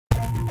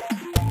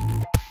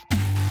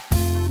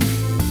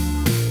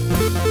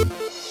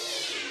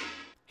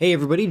Hey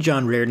everybody,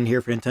 John Reardon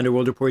here for Nintendo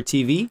World Report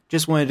TV.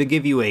 Just wanted to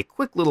give you a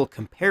quick little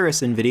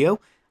comparison video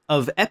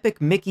of Epic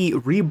Mickey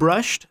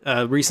Rebrushed,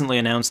 recently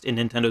announced in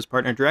Nintendo's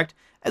Partner Direct,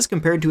 as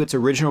compared to its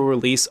original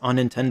release on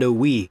Nintendo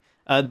Wii.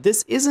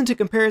 This isn't a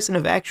comparison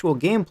of actual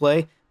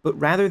gameplay, but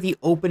rather the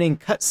opening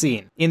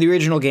cutscene. In the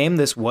original game,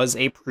 this was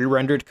a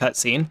pre-rendered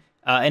cutscene,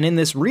 and in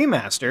this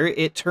remaster,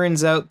 it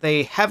turns out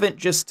they haven't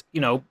just,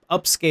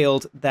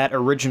 upscaled that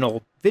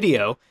original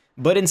video,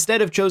 but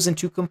instead have chosen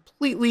to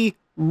completely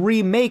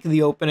remake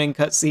the opening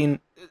cutscene,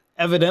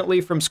 evidently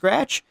from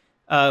scratch.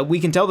 We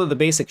can tell that the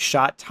basic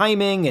shot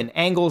timing and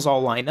angles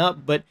all line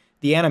up, but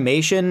the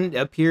animation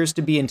appears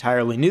to be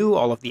entirely new.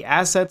 All of the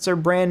assets are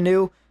brand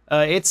new.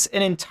 It's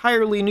an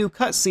entirely new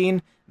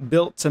cutscene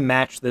built to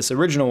match this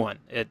original one.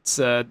 It's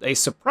a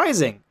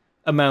surprising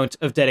amount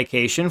of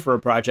dedication for a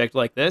project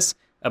like this,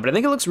 but I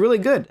think it looks really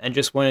good and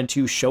just wanted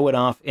to show it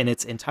off in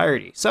its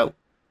entirety. So,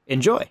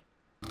 enjoy.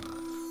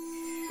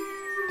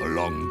 A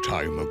long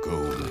time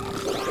ago,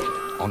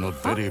 on a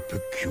very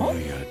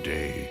peculiar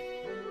day,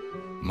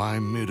 my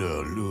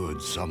mirror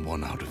lured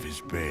someone out of his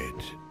bed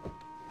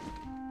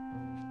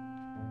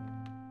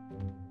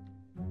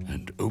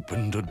and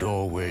opened a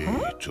doorway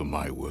to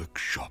my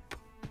workshop.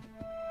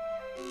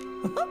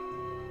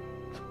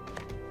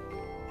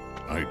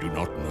 I do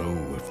not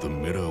know if the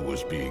mirror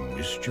was being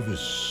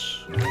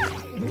mischievous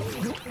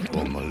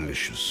or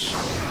malicious.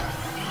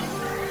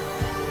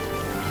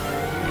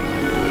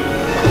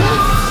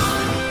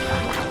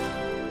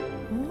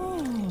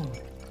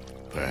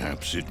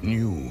 Perhaps it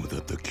knew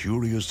that the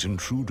curious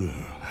intruder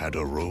had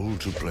a role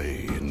to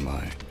play in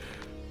my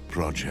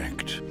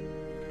project.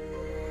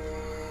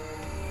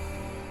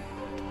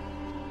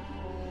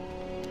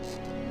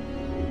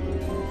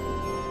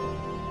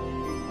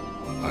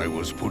 I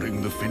was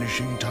putting the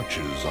finishing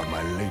touches on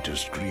my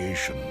latest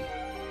creation.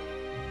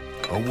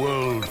 A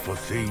world for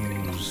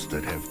things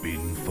that have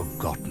been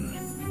forgotten.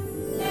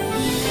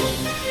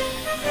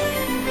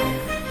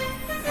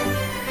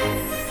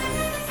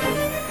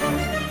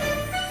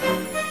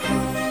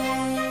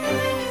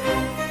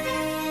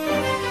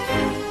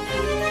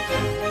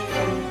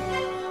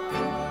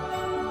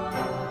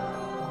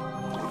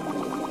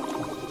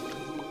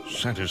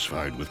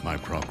 Satisfied with my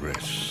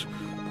progress,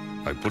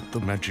 I put the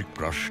magic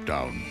brush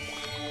down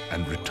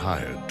and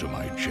retired to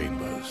my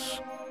chambers.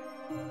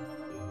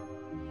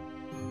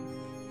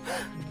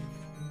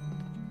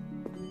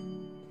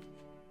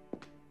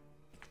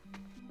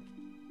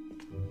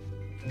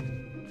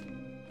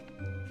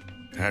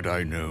 Had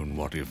I known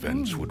what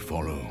events would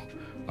follow,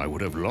 I would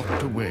have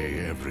locked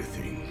away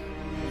everything.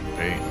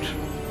 Paint,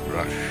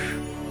 brush,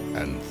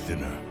 and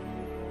thinner.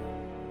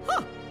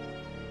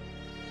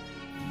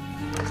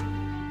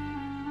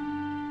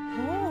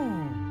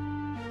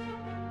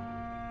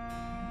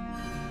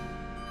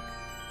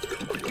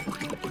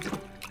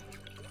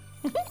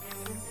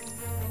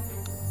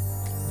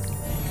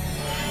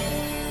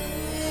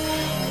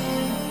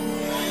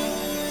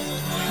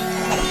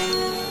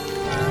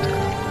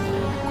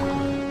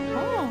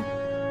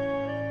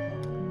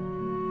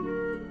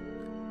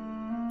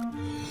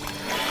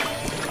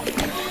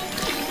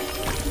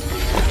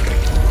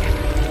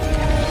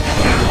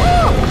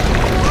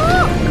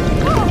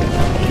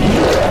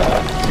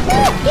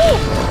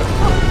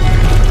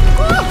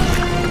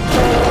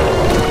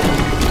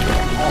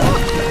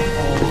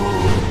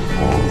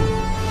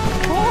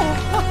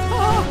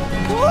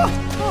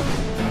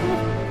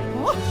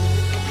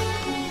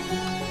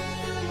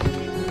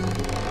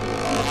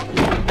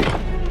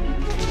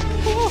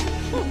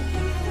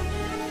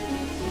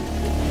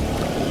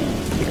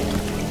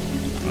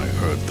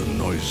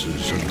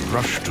 And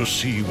rushed to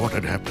see what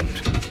had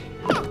happened.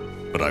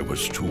 But I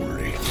was too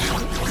late.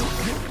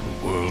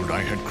 The world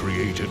I had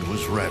created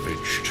was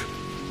ravaged,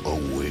 a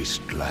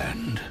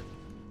wasteland.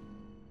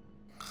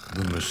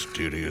 The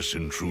mysterious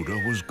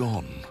intruder was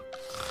gone.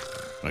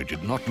 I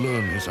did not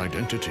learn his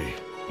identity.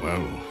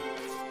 Well,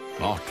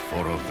 not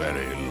for a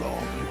very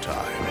long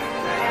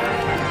time.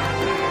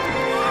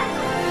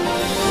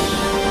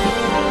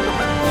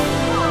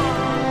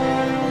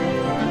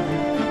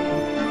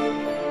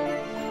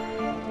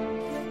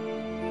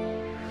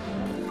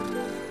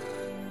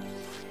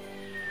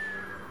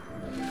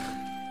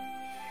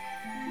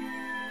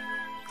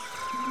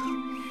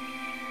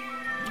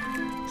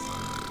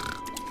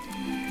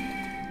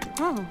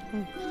 Oh.